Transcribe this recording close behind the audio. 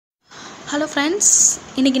Hello friends,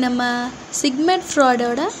 இன்றைக்கி நம்ம Sigmund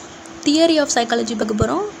ஃப்ராய்டோட theory of psychology பார்க்க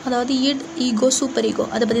போகிறோம். அதாவது இட், ஈகோ, சூப்பர் ஈகோ,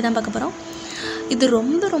 அதை பற்றி தான் பார்க்க போகிறோம். இது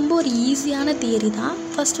ரொம்ப ஒரு ஈஸியான தியரி தான்.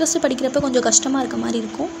 ஃபஸ்ட்டு படிக்கிறப்ப கொஞ்சம் கஷ்டமாக இருக்க மாதிரி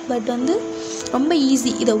இருக்கும். பட் ரொம்ப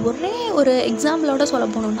ஈஸி. இதை ஒரே ஒரு எக்ஸாம்பிளோட சொல்ல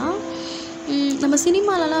போனோம்னா, நம்ம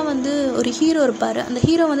சினிமாலலாம் ஒரு ஹீரோ இருப்பார். அந்த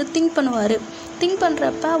ஹீரோ திங்க் பண்ணுவார். திங்க்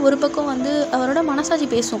பண்ணுறப்ப ஒரு பக்கம் அவரோட மனசாட்சி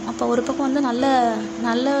பேசும். அப்போ ஒரு பக்கம்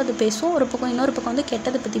நல்லது பேசும், ஒரு பக்கம் இன்னொரு பக்கம்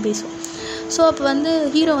கெட்டதை பற்றி பேசும். ஸோ அப்போ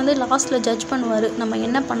ஹீரோ லாஸ்ட்டில் ஜட்ஜ் பண்ணுவார், நம்ம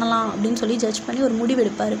என்ன பண்ணலாம் அப்படின்னு சொல்லி ஜட்ஜ் பண்ணி ஒரு முடிவு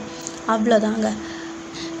எடுப்பார். அவ்வளோதாங்க,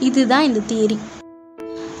 இதுதான் இந்த தியரி.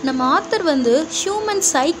 நம்ம ஆத்தர் ஹியூமன்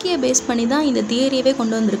சைக்கியை பேஸ் பண்ணி தான் இந்த தியரியவே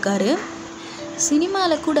கொண்டு வந்திருக்காரு.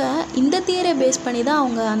 சினிமாவில் கூட இந்த தியரியை பேஸ் பண்ணி தான்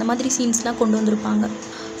அவங்க அந்த மாதிரி சீன்ஸ்லாம் கொண்டு வந்திருப்பாங்க.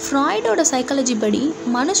 ஃப்ராய்டோட சைக்காலஜி படி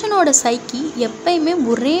மனுஷனோட சைக்கி எப்பயுமே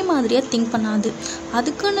ஒரே மாதிரியாக திங்க் பண்ணாது.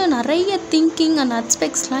 அதுக்குன்னு நிறைய திங்கிங் அண்ட்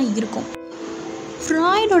அஸ்பெக்ட்ஸ்லாம் இருக்கும்.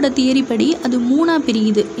 ஃப்ராய்டோட தியரி படி அது மூணாக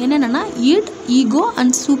பிரியுது. என்னென்னா it, ego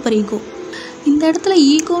and super ego. இந்த இடத்துல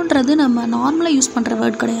ஈகோன்றது நம்ம நார்மலாக யூஸ் பண்ணுற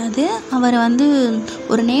வேர்ட் கிடையாது. அவர்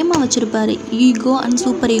ஒரு நேமாக வச்சுருப்பார், ஈகோ அண்ட்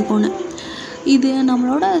சூப்பர் ஈகோன்னு. இது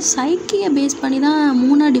நம்மளோட சைக்கியை பேஸ் பண்ணி தான்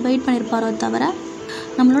மூணாக டிவைட் பண்ணியிருப்பாரோ தவிர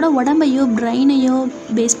நம்மளோட உடம்பையோ பிரெயினையோ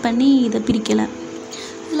பேஸ் பண்ணி இதை பிரிக்கலை.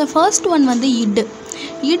 இதில் ஃபர்ஸ்ட் ஒன் இட்டு.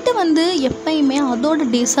 இட்டு எப்பயுமே அதோட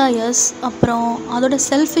டிசையர்ஸ் அப்புறம் அதோட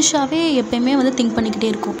செல்ஃபிஷாகவே எப்பயுமே திங்க் பண்ணிக்கிட்டே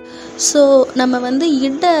இருக்கும். ஸோ நம்ம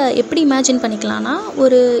இட்டை எப்படி இமேஜின் பண்ணிக்கலாம்னா,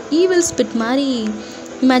 ஒரு ஈவில் ஸ்பிட் மாதிரி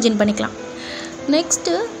இமேஜின் பண்ணிக்கலாம்.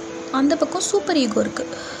 நெக்ஸ்ட்டு அந்த பக்கம் சூப்பர் ஈகோ இருக்குது.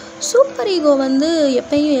 சூப்பர் ஈகோ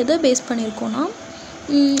எப்பயும் எதை பேஸ் பண்ணியிருக்கோன்னா,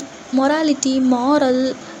 மொராலிட்டி,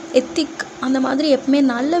 மாரல், எத்திக், அந்த மாதிரி எப்பவுமே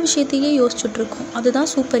நல்ல விஷயத்தையே யோசிச்சுட்ருக்கோம். அதுதான்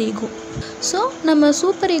சூப்பர் ஈகோ. ஸோ நம்ம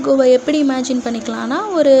சூப்பர் ஈகோவை எப்படி இமேஜின் பண்ணிக்கலாம்னா,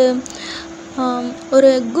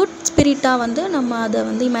 ஒரு குட் ஸ்பிரிட்டாக நம்ம அதை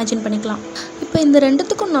இமேஜின் பண்ணிக்கலாம். இப்போ இந்த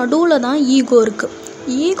ரெண்டுத்துக்கும் நடுவில் தான் ஈகோ இருக்குது.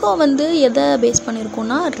 ஈகோ எதை பேஸ்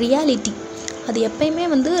பண்ணியிருக்கோன்னா, ரியாலிட்டி. அது எப்பயுமே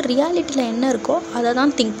ரியாலிட்டியில் என்ன இருக்கோ அதை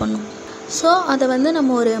தான் திங்க் பண்ணும். ஸோ அதை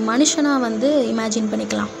நம்ம ஒரு மனுஷனாக இமேஜின்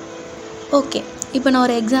பண்ணிக்கலாம். ஓகே, இப்போ நான்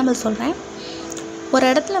ஒரு எக்ஸாம்பிள் சொல்கிறேன். ஒரு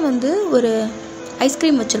இடத்துல ஒரு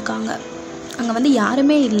ஐஸ்கிரீம் வச்சுருக்காங்க. அங்கே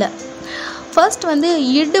யாருமே இல்லை. ஃபர்ஸ்ட்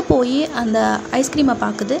இடு போய் அந்த ஐஸ்கிரீமை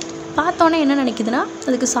பார்க்குது. பார்த்தோன்னே என்ன நினைக்குதுன்னா,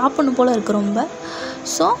 அதுக்கு சாப்பிட்ணும் போல் இருக்குது ரொம்ப.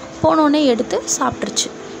 ஸோ போனோடனே எடுத்து சாப்பிட்ருச்சு.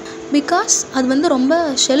 பிகாஸ் அது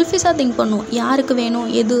ரொம்ப ஷெல்ஃபிஷாக திங்க் பண்ணும். யாருக்கு வேணும்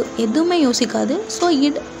எதுவுமே யோசிக்காது. ஸோ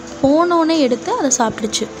போனோடனே எடுத்து அதை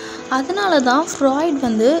சாப்பிட்ருச்சு. அதனால தான் ஃப்ராய்ட்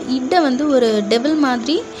இட்டை ஒரு டெவில்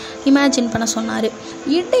மாதிரி இமேஜின் பண்ண சொன்னார்.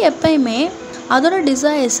 இட்டு எப்பயுமே அதோட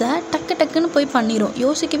டிசைர்ஸை டக்குன்னு போய் பண்ணிடும்.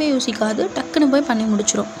 யோசிக்கவே யோசிக்காது, டக்குன்னு போய் பண்ணி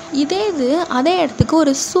முடிச்சிடும். அதே இடத்துக்கு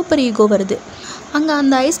ஒரு சூப்பர் ஈகோ வருது. அங்கே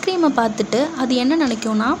அந்த ஐஸ்கிரீமை பார்த்துட்டு அது என்ன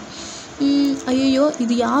நினைக்கும்னா, ஐயோ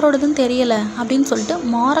இது யாரோடதுன்னு தெரியலை அப்படின்னு சொல்லிட்டு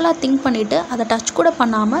மாரலாக திங்க் பண்ணிவிட்டு அதை டச் கூட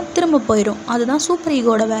பண்ணாமல் திரும்ப போயிடும். அதுதான் சூப்பர்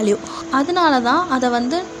ஈகோட வேல்யூ. அதனால தான்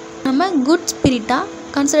அதை நம்ம குட் ஸ்பிரிட்டாக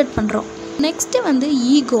கன்சிடர் பண்ணுறோம். Next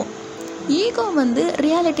ego. ஈகோ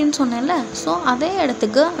ரியாலிட்டின்னு சொன்னேன்ல. ஸோ அதே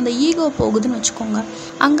இடத்துக்கு அந்த ஈகோ போகுதுன்னு வச்சுக்கோங்க.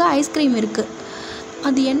 அங்கே ஐஸ்கிரீம் இருக்குது.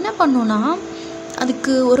 அது என்ன பண்ணுன்னா,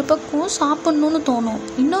 அதுக்கு ஒரு பக்கம் சாப்பிட்ணுன்னு தோணும்,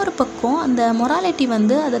 இன்னொரு பக்கம் அந்த மொராலிட்டி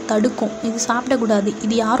அதை தடுக்கும். இது சாப்பிடக்கூடாது,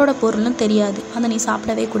 இது யாரோட பொருள்னு தெரியாது, அதை நீ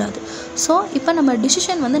சாப்பிடவே கூடாது. ஸோ இப்போ நம்ம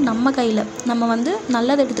டிசிஷன் நம்ம கையில். நம்ம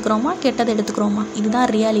நல்லதை எடுத்துக்கிறோமா கெட்டதை எடுத்துக்கிறோமா, இதுதான்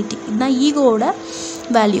ரியாலிட்டி. இதுதான் ஈகோவோட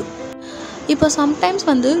வேல்யூ. இப்போ சம்டைம்ஸ்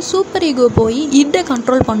சூப்பர் ஈகோ போய் இட்டை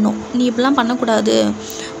கண்ட்ரோல் பண்ணும். நீ இப்படிலாம் பண்ணக்கூடாது,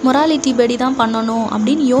 மொராலிட்டி படி தான் பண்ணணும்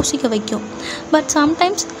அப்படின்னு யோசிக்க வைக்கும். பட்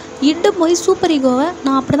சம்டைம்ஸ் இட்டு போய் சூப்பர் ஈகோவை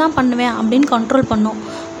நான் அப்படி தான் பண்ணுவேன் அப்படின்னு கண்ட்ரோல் பண்ணும்.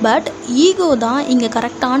 பட் ஈகோ தான் இங்கே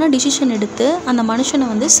கரெக்டான டிசிஷன் எடுத்து அந்த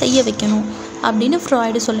மனுஷனை செய்ய வைக்கணும் அப்படின்னு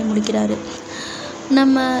ஃப்ராய்டு சொல்லி முடிக்கிறாரு.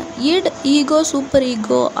 நம்ம இட், ஈகோ, சூப்பர்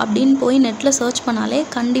ஈகோ அப்படின்னு போய் நெட்டில் சர்ச் பண்ணாலே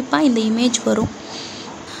கண்டிப்பாக இந்த இமேஜ் வரும்.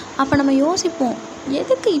 அப்போ நம்ம யோசிப்போம்,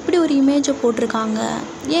 எதுக்கு இப்படி ஒரு இமேஜை போட்டிருக்காங்க,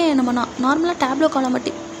 ஏன் நம்ம நார்மலாக டேப்லோ காலம்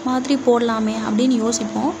மாதிரி போடலாமே அப்படின்னு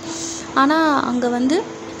யோசிப்போம். ஆனால் அங்கே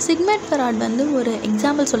சிக்மெண்ட் ஃப்ராய்ட் ஒரு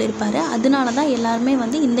எக்ஸாம்பிள் சொல்லியிருப்பார். அதனால தான் எல்லாருமே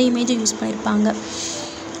இந்த இமேஜை யூஸ் பண்ணியிருப்பாங்க.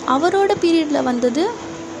 அவரோட பீரியடில்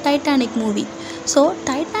டைட்டானிக் மூவி. ஸோ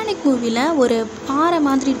டைட்டானிக் மூவியில் ஒரு பாறை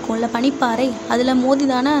மாதிரி இருக்கும்ல, பனிப்பாறை, அதில் மோதி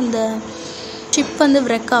தானே அந்த ஷிப்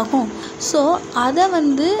விரெக் ஆகும். ஸோ அதை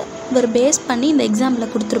ஒரு பேஸ் பண்ணி இந்த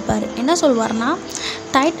எக்ஸாம்பிளில் கொடுத்துருப்பாரு. என்ன சொல்வார்னா,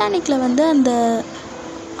 டைட்டானிக்கில்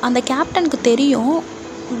அந்த கேப்டனுக்கு தெரியும்,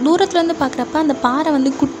 தூரத்துலேருந்து பார்க்குறப்ப அந்த பாறை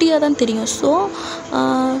குட்டியாக தான் தெரியும். ஸோ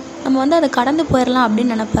நம்ம அதை கடந்து போயிடலாம்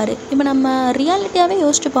அப்படின்னு நினைப்பார். இப்போ நம்ம ரியாலிட்டியாகவே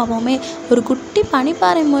யோசிச்சு பார்ப்போமே, ஒரு குட்டி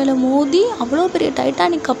பனிப்பாறை மேலே மோதி அவ்வளோ பெரிய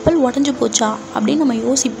டைட்டானிக் கப்பல் உடஞ்சி போச்சா அப்படின்னு நம்ம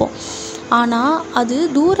யோசிப்போம். ஆனால் அது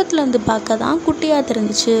தூரத்துலேருந்து பார்க்க தான் குட்டியாக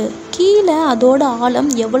தெரிஞ்சிச்சு, கீழே அதோட ஆழம்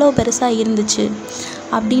எவ்வளோ பெருசாக இருந்துச்சு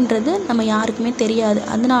அப்படின்றது நம்ம யாருக்குமே தெரியாது.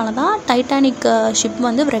 அதனால தான் டைட்டானிக் ஷிப்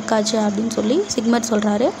வந்து wreck ஆச்சு அப்படின்னு சொல்லி சிக்மண்ட்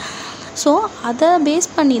சொல்கிறாரு. ஸோ அதை பேஸ்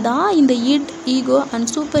பண்ணி தான் இந்த ஈகோ அண்ட்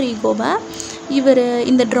சூப்பர் ஈகோவை இவர்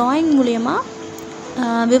இந்த ட்ராயிங் மூலயமா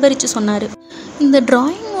விவரித்து சொன்னார். இந்த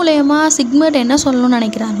ட்ராயிங் மூலயமா சிக்மண்ட் என்ன சொல்லணும்னு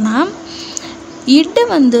நினைக்கிறாருன்னா, இட்டு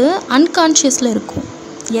வந்து அன்கான்ஷியஸில் இருக்கும்,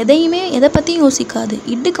 எதை பற்றியும் யோசிக்காது.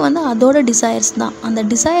 இட்டுக்கு வந்து அதோட டிசையர்ஸ் தான், அந்த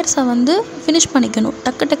டிசையர்ஸை வந்து ஃபினிஷ் பண்ணிக்கணும்,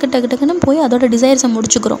 டக்குன்னு போய் அதோட டிசையர்ஸை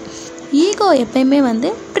முடிச்சுக்கிறோம். ஈகோ எப்பயுமே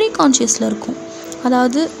வந்து ப்ரீ கான்ஷியஸில் இருக்கும்,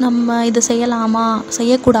 அதாவது நம்ம இதை செய்யலாமா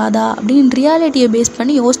செய்யக்கூடாதா அப்படின்னு ரியாலிட்டியை பேஸ்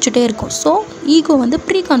பண்ணி யோசிச்சுட்டே இருக்கும். ஸோ ஈகோ வந்து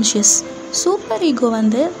ப்ரீ கான்ஷியஸ். சூப்பர் ஈகோ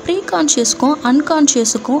வந்து ப்ரீ கான்ஷியஸ்க்கும்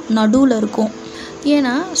அன்கான்ஷியஸுக்கும் நடுவில் இருக்கும்.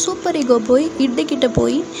 ஏன்னா சூப்பர் ஈகோ போய் இட்டுக்கிட்ட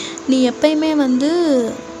போய் நீ எப்பயுமே வந்து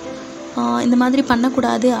இந்த மாதிரி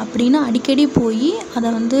பண்ணக்கூடாது அப்படின்னு அடிக்கடி போய் அதை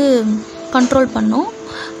வந்து கண்ட்ரோல் பண்ணும்.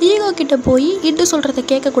 ஈகோ கிட்ட போய் இட்டு சொல்கிறத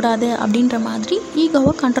கேட்கக்கூடாது அப்படின்ற மாதிரி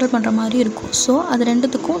ஈகோவை கண்ட்ரோல் பண்ணுற மாதிரி இருக்கும். ஸோ அது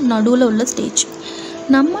ரெண்டுத்துக்கும் நடுவில் உள்ள ஸ்டேஜ்.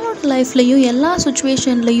 நம்மளோட லைஃப்லையும் எல்லா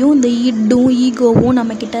சுச்சுவேஷன்லேயும் இந்த இட்டும் ஈகோவும்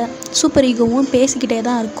நம்மக்கிட்ட சூப்பர் ஈகோவும் பேசிக்கிட்டே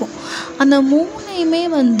தான் இருக்கும். அந்த மூணையுமே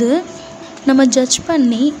வந்து நம்ம ஜட்ஜ்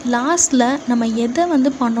பண்ணி லாஸ்ட்டில் நம்ம எதை வந்து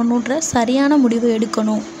பண்ணணுன்ற சரியான முடிவு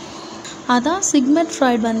எடுக்கணும். அதான் சிக்மண்ட்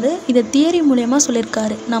ஃப்ராய்ட் வந்து இதை தியரி மூலயமா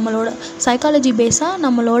சொல்லியிருக்காரு. நம்மளோட சைக்காலஜி பேஸாக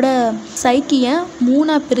நம்மளோட சைக்கியை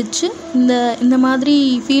 3ஆக பிரித்து இந்த மாதிரி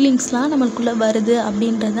ஃபீலிங்ஸ்லாம் நம்மளுக்குள்ளே வருது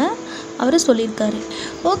அப்படின்றத அவர் சொல்லியிருக்காரு.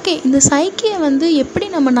 ஓகே, இந்த சைக்கியை வந்து எப்படி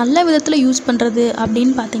நம்ம நல்ல விதத்தில் யூஸ் பண்ணுறது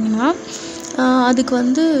அப்படின்னு பார்த்திங்கன்னா, அதுக்கு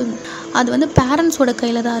வந்து அது வந்து பேரண்ட்ஸோட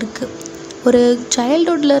கையில் தான் இருக்குது. ஒரு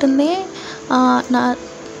சைல்டுஹுட்லேருந்தே நான்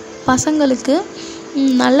பசங்களுக்கு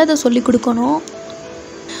நல்லதை சொல்லி கொடுக்கணும்.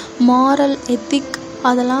 மாரல் எத்திக்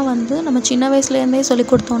அதெல்லாம் வந்து நம்ம சின்ன வயசுலேருந்தே சொல்லி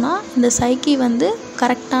கொடுத்தோன்னா இந்த சைக்கி வந்து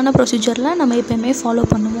கரெக்டான ப்ரொசீஜரில் நம்ம எப்போயுமே ஃபாலோ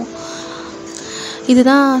பண்ணுவோம்.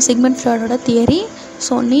 இதுதான் சிக்மண்ட் ஃப்ராய்டோட தியரி.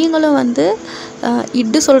 ஸோ நீங்களும் வந்து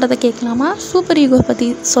இட்டு சொல்கிறத கேட்கலாமா சூப்பர் ஈகோ பற்றி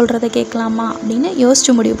சொல்கிறத கேட்கலாமா அப்படின்னு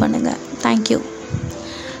யோசித்து முடிவு பண்ணுங்கள். தேங்க்யூ.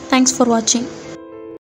 தேங்க்ஸ் ஃபார் வாட்சிங்.